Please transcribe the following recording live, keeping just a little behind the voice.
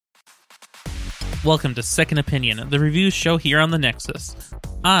Welcome to Second Opinion, the reviews show here on the Nexus.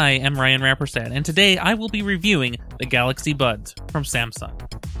 I am Ryan Rappersad, and today I will be reviewing the Galaxy Buds from Samsung.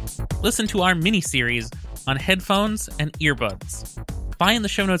 Listen to our mini-series on headphones and earbuds. Find the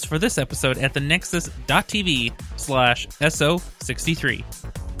show notes for this episode at thenexus.tv/SO63.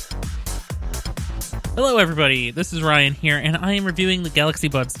 Hello everybody, this is Ryan here, and I am reviewing the Galaxy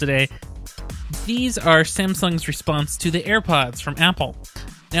Buds today. These are Samsung's response to the AirPods from Apple.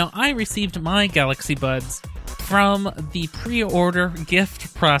 Now, I received my Galaxy Buds from the pre-order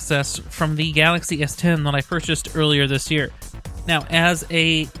gift process from the Galaxy S10 that I purchased earlier this year. Now, as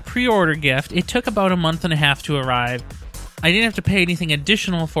a pre-order gift, it took about a month and a half to arrive. I didn't have to pay anything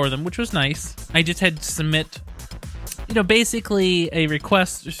additional for them, which was nice. I just had to submit, basically a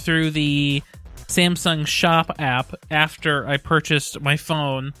request through the Samsung Shop app after I purchased my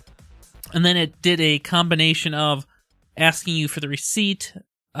phone. And then it did a combination of asking you for the receipt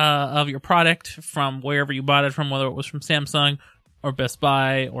of your product from wherever you bought it from, whether it was from Samsung or Best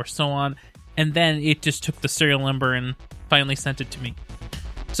Buy or so on. And then it just took the serial number and finally sent it to me.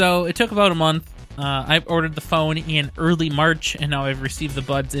 So it took about a month. I ordered the phone in early March, and now I've received the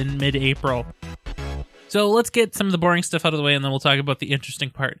buds in mid-April. So let's get some of the boring stuff out of the way, and then we'll talk about the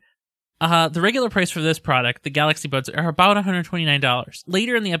interesting part. The regular price for this product, the Galaxy Buds, are about $129.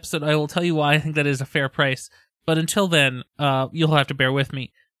 Later in the episode, I will tell you why I think that is a fair price. But until then, you'll have to bear with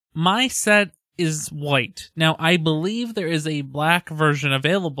me. My set is white. Now, I believe there is a black version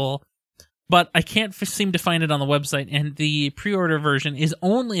available, but I can't seem to find it on the website, and the pre-order version is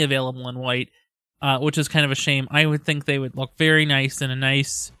only available in white, which is kind of a shame. I would think they would look very nice in a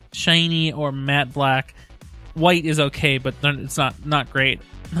nice, shiny or matte black. White is okay, but it's not great.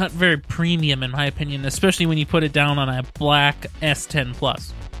 Not very premium, in my opinion, especially when you put it down on a black S10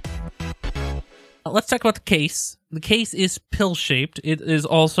 Plus. Let's talk about the case. The case is pill-shaped. It is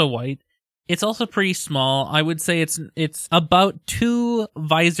also white. It's also pretty small. I would say it's about 2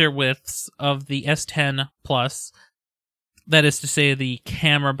 visor widths of the S10 Plus. That is to say, the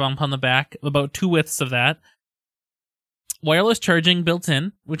camera bump on the back, about 2 widths of that. Wireless charging built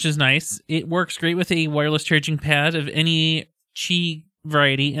in, which is nice. It works great with a wireless charging pad of any Qi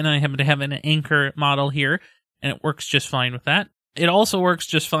variety, and I happen to have an Anker model here, and it works just fine with that. It also works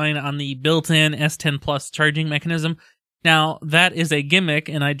just fine on the built-in S10 Plus charging mechanism. Now, that is a gimmick,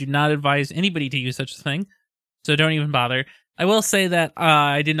 and I do not advise anybody to use such a thing, so don't even bother. I will say that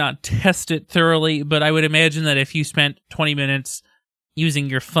I did not test it thoroughly, but I would imagine that if you spent 20 minutes using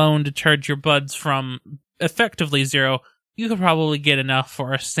your phone to charge your buds from effectively zero, you could probably get enough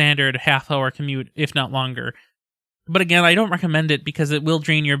for a standard half-hour commute, if not longer. But again, I don't recommend it because it will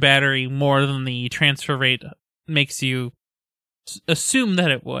drain your battery more than the transfer rate makes you assume that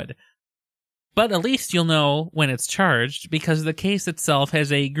it would. But at least you'll know when it's charged, because the case itself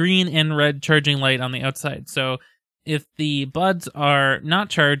has a green and red charging light on the outside. So if the buds are not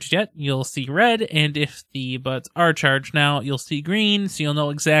charged yet, you'll see red, and if the buds are charged now, you'll see green, so you'll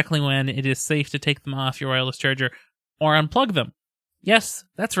know exactly when it is safe to take them off your wireless charger or unplug them. Yes,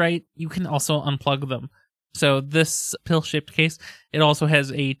 that's right, you can also unplug them. So this pill-shaped case, it also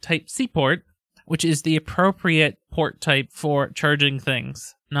has a Type-C port, which is the appropriate port type for charging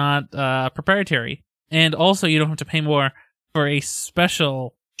things, not proprietary. And also, you don't have to pay more for a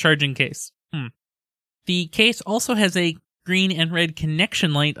special charging case. The case also has a green and red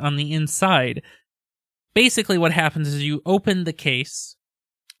connection light on the inside. Basically, what happens is you open the case,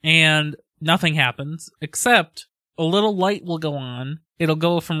 and nothing happens, except a little light will go on. It'll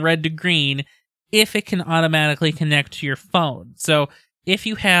go from red to green if it can automatically connect to your phone. So if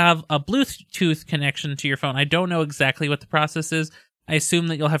you have a Bluetooth connection to your phone, I don't know exactly what the process is. I assume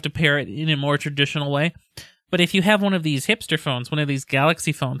that you'll have to pair it in a more traditional way. But if you have one of these hipster phones, one of these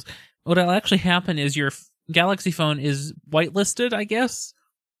Galaxy phones, what'll actually happen is your Galaxy phone is whitelisted, I guess,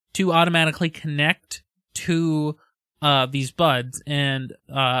 to automatically connect to these buds. And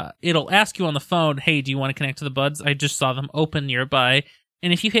it'll ask you on the phone, hey, do you want to connect to the buds? I just saw them open nearby.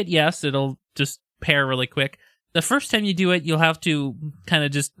 And if you hit yes, it'll just pair really quick. The first time you do it, you'll have to kind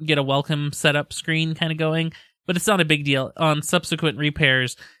of just get a welcome setup screen kind of going, but it's not a big deal. On subsequent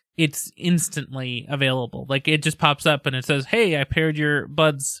repairs, it's instantly available. Like, it just pops up and it says, hey, I paired your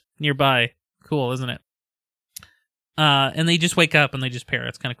buds nearby. Cool, isn't it? And they just wake up and they just pair.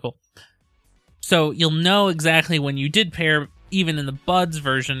 It's kind of cool. So you'll know exactly when you did pair, even in the buds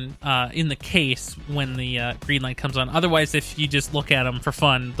version, in the case, when the green light comes on. Otherwise, if you just look at them for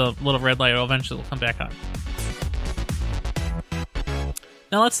fun, the little red light will eventually come back on.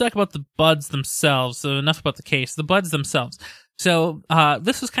 Now let's talk about the buds themselves. So enough about the case. The buds themselves. So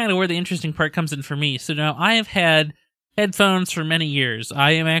this is kind of where the interesting part comes in for me. So now I have had headphones for many years.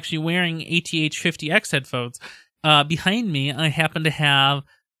 I am actually wearing ATH-50X headphones. Behind me, I happen to have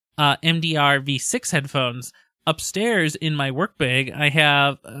MDR V6 headphones. Upstairs in my work bag, I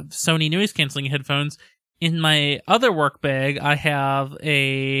have Sony noise-canceling headphones. In my other work bag, I have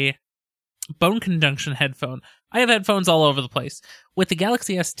a bone conduction headphone. I have headphones all over the place. With the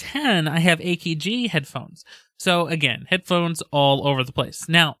Galaxy S10, I have AKG headphones. So again, headphones all over the place.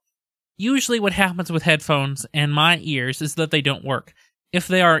 Now, usually what happens with headphones and my ears is that they don't work. If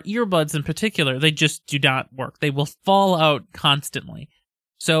they are earbuds in particular, they just do not work. They will fall out constantly.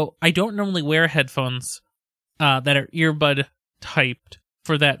 So I don't normally wear headphones that are earbud typed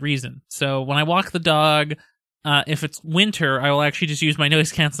for that reason. So when I walk the dog, if it's winter, I will actually just use my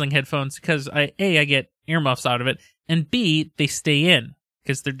noise-canceling headphones because I get earmuffs out of it, and B, they stay in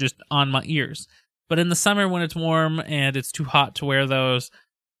because they're just on my ears. But in the summer when it's warm and it's too hot to wear those,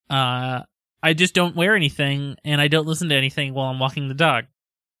 I just don't wear anything, and I don't listen to anything while I'm walking the dog.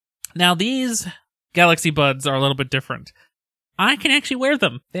 Now, these Galaxy Buds are a little bit different. I can actually wear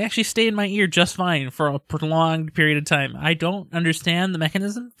them. They actually stay in my ear just fine for a prolonged period of time. I don't understand the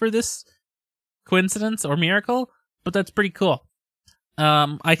mechanism for this coincidence or miracle, but that's pretty cool.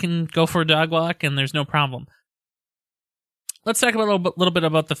 I can go for a dog walk, and there's no problem. Let's talk about a little bit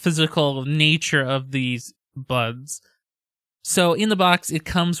about the physical nature of these buds. So in the box, it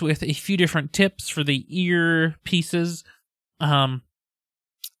comes with a few different tips for the ear pieces.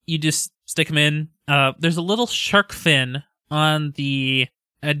 You just stick them in. There's a little shark fin on the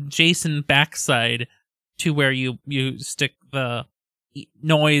adjacent backside to where you stick the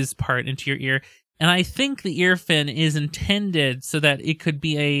noise part into your ear. And I think the ear fin is intended so that it could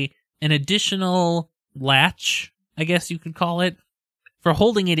be an additional latch, I guess you could call it, for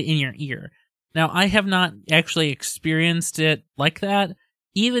holding it in your ear. Now, I have not actually experienced it like that.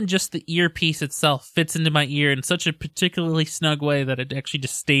 Even just the earpiece itself fits into my ear in such a particularly snug way that it actually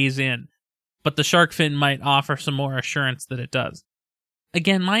just stays in. But the shark fin might offer some more assurance that it does.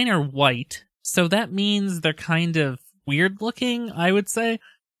 Again, mine are white, so that means they're kind of weird looking, I would say.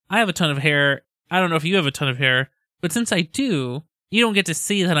 I have a ton of hair. I don't know if you have a ton of hair, but since I do, you don't get to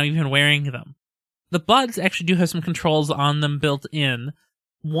see that I'm even wearing them. The buds actually do have some controls on them built in.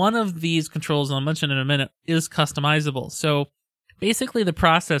 One of these controls, I'll mention in a minute, is customizable. So basically the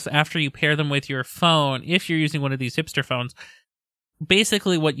process after you pair them with your phone, if you're using one of these hipster phones,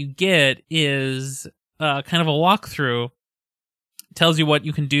 basically what you get is kind of a walkthrough. It tells you what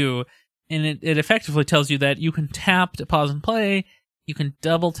you can do, and it effectively tells you that you can tap to pause and play, you can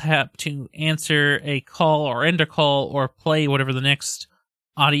double tap to answer a call or end a call or play whatever the next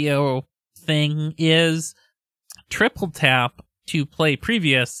audio thing is, triple tap to play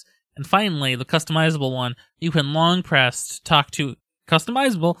previous, and finally, the customizable one, you can long press to talk to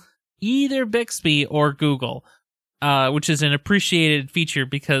customizable either Bixby or Google. Which is an appreciated feature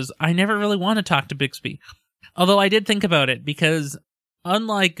because I never really want to talk to Bixby. Although I did think about it because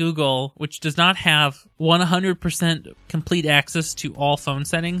unlike Google, which does not have 100% complete access to all phone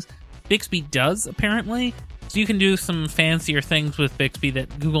settings, Bixby does apparently. So you can do some fancier things with Bixby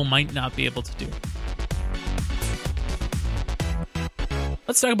that Google might not be able to do.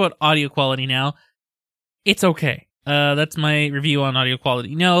 Let's talk about audio quality now. It's okay. That's my review on audio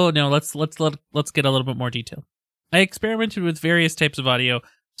quality. No, let's get a little bit more detail. I experimented with various types of audio,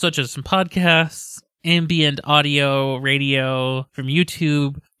 such as some podcasts, ambient audio, radio from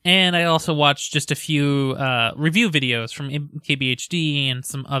YouTube, and I also watched just a few review videos from KBHD and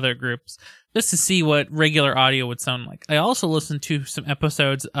some other groups, just to see what regular audio would sound like. I also listened to some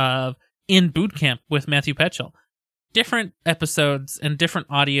episodes of In Bootcamp with Matthew Petchel. Different episodes and different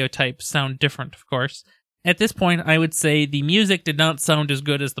audio types sound different, of course. At this point, I would say the music did not sound as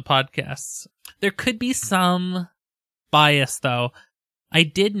good as the podcasts. There could be some bias, though. I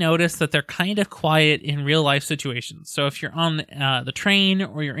did notice that they're kind of quiet in real-life situations. So if you're on the train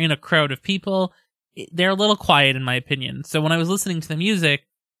or you're in a crowd of people, they're a little quiet, in my opinion. So when I was listening to the music,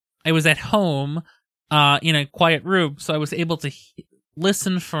 I was at home in a quiet room, so I was able to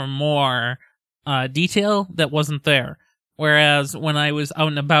listen for more detail that wasn't there. Whereas when I was out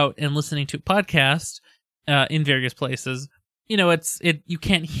and about and listening to podcasts in various places, you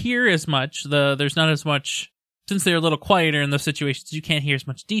can't hear as much. There's not as much. Since they're a little quieter in those situations, you can't hear as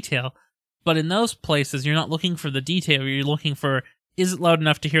much detail. But in those places, you're not looking for the detail. You're looking for, is it loud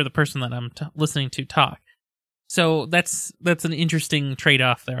enough to hear the person that I'm listening to talk? So that's an interesting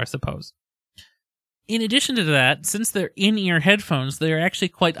trade-off there, I suppose. In addition to that, since they're in-ear headphones, they're actually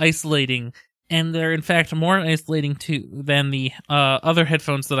quite isolating, and they're in fact more isolating than the other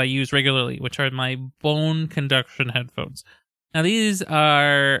headphones that I use regularly, which are my bone conduction headphones. Now these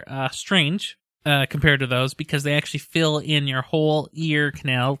are strange. compared to those because they actually fill in your whole ear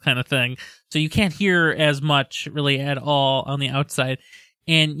canal kind of thing. So you can't hear as much really at all on the outside.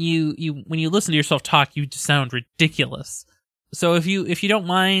 And you when you listen to yourself talk, you just sound ridiculous. So if you don't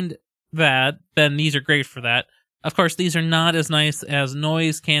mind that, then these are great for that. Of course, these are not as nice as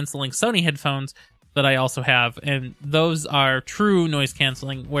noise-canceling Sony headphones that I also have, and those are true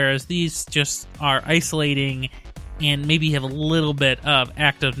noise-canceling, whereas these just are isolating and maybe have a little bit of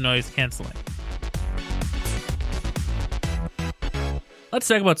active noise-canceling. Let's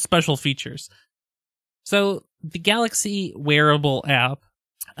talk about special features. So, the Galaxy Wearable app,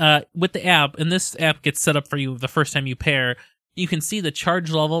 with the app, and this app gets set up for you the first time you pair, you can see the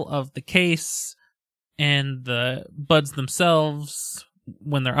charge level of the case and the buds themselves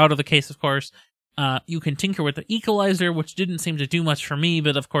when they're out of the case, of course. You can tinker with the equalizer, which didn't seem to do much for me,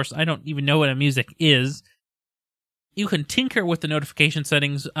 but of course I don't even know what a music is. You can tinker with the notification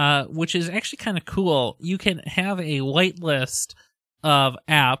settings, which is actually kind of cool. You can have a whitelist of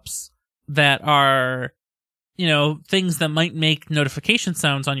apps that are, things that might make notification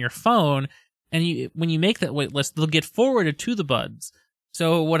sounds on your phone, and when you make that whitelist, they'll get forwarded to the buds.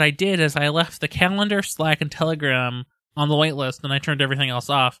 So what I did is I left the calendar, Slack, and Telegram on the whitelist, and I turned everything else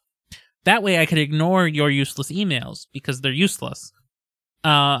off. That way I could ignore your useless emails, because they're useless.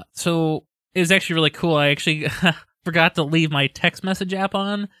 So it was actually really cool. I actually forgot to leave my text message app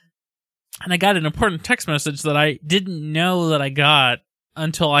on, and I got an important text message that I didn't know that I got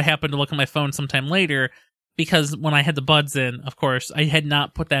until I happened to look at my phone sometime later, because when I had the buds in, of course, I had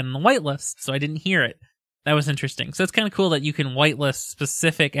not put that in the whitelist, so I didn't hear it. That was interesting. So it's kind of cool that you can whitelist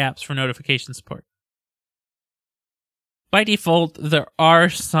specific apps for notification support. By default, there are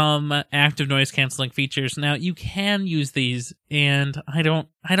some active noise canceling features. Now, you can use these, and I don't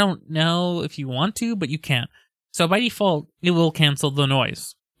know if you want to, but you can. So by default, it will cancel the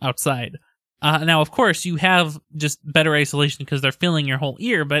noise outside. Now, of course, you have just better isolation because they're filling your whole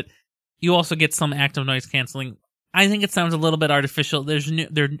ear, but you also get some active noise canceling. I think it sounds a little bit artificial.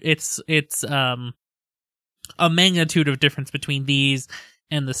 It's a magnitude of difference between these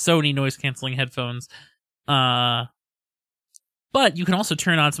and the Sony noise canceling headphones. But you can also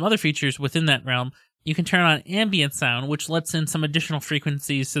turn on some other features within that realm. You can turn on ambient sound, which lets in some additional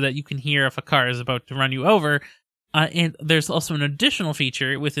frequencies so that you can hear if a car is about to run you over. And there's also an additional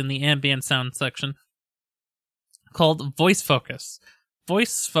feature within the ambient sound section called voice focus.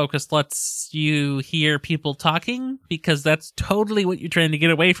 Voice focus lets you hear people talking, because that's totally what you're trying to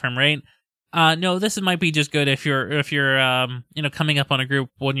get away from, right? No, this might be just good if you're coming up on a group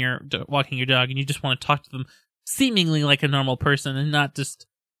when you're walking your dog and you just want to talk to them seemingly like a normal person and not just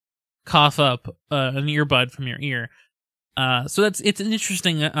cough up an earbud from your ear. So it's an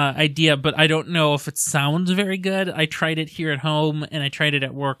interesting idea, but I don't know if it sounds very good. I tried it here at home and I tried it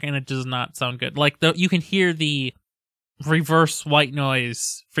at work, and it does not sound good. Like you can hear the reverse white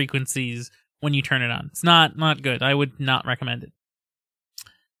noise frequencies when you turn it on. It's not good. I would not recommend it.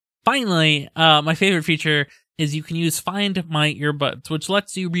 Finally, my favorite feature is you can use Find My Earbuds, which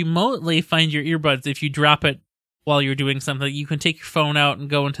lets you remotely find your earbuds if you drop it while you're doing something. You can take your phone out and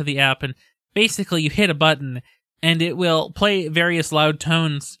go into the app, and basically you hit a button, and it will play various loud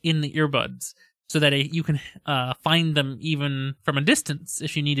tones in the earbuds so that you can find them even from a distance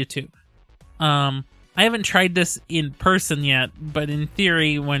if you needed to. I haven't tried this in person yet, but in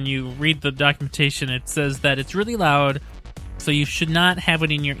theory, when you read the documentation, it says that it's really loud, so you should not have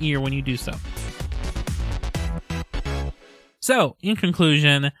it in your ear when you do so. So, in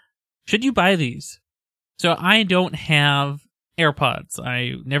conclusion, should you buy these? So I don't have AirPods.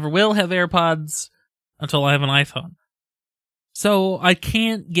 I never will have AirPods until I have an iPhone. So I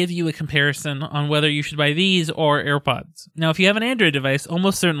can't give you a comparison on whether you should buy these or AirPods. Now, if you have an Android device,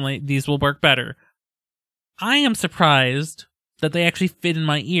 almost certainly these will work better. I am surprised that they actually fit in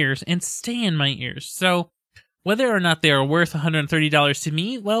my ears and stay in my ears. So whether or not they are worth $130 to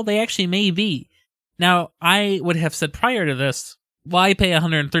me, well, they actually may be. Now, I would have said prior to this, why pay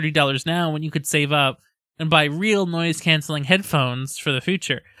 $130 now when you could save up and buy real noise-canceling headphones for the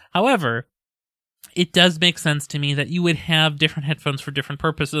future? However, it does make sense to me that you would have different headphones for different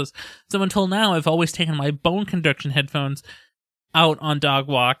purposes. So until now, I've always taken my bone conduction headphones out on dog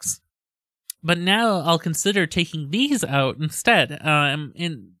walks, but now I'll consider taking these out instead.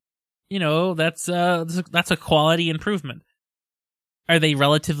 That's a quality improvement. Are they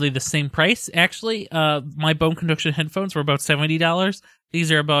relatively the same price? Actually, my bone conduction headphones were about $70.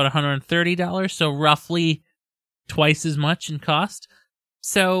 These are about $130, so roughly twice as much in cost.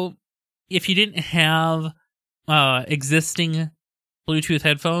 So if you didn't have existing Bluetooth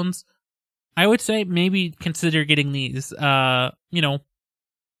headphones, I would say maybe consider getting these.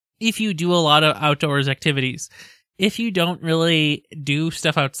 if you do a lot of outdoors activities. If you don't really do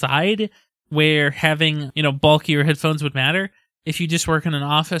stuff outside where having, bulkier headphones would matter, if you just work in an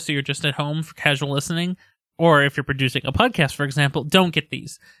office or you're just at home for casual listening, or if you're producing a podcast, for example, don't get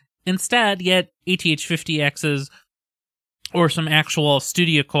these. Instead, get ATH-50Xs or some actual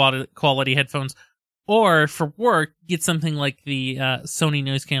studio quality headphones. Or for work, get something like the Sony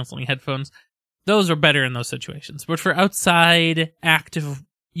noise-canceling headphones. Those are better in those situations. But for outside, active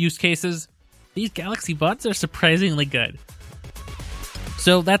use cases, these Galaxy Buds are surprisingly good.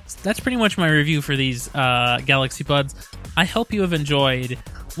 So that's pretty much my review for these Galaxy Buds. I hope you have enjoyed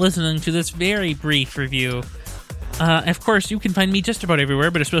listening to this very brief review. Of course, you can find me just about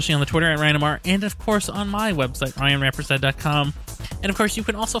everywhere, but especially on the Twitter at RyanMR, and of course on my website, RyanRappershead.com. And of course, you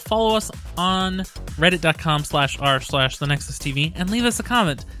can also follow us on reddit.com/r/TheNexusTV and leave us a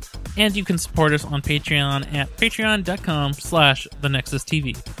comment. And you can support us on Patreon at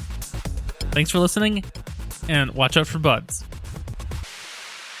patreon.com/TheNexusTV. Thanks for listening, and watch out for buds.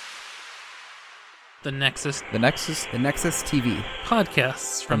 The Nexus TV.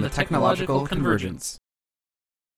 Podcasts from the Technological Convergence.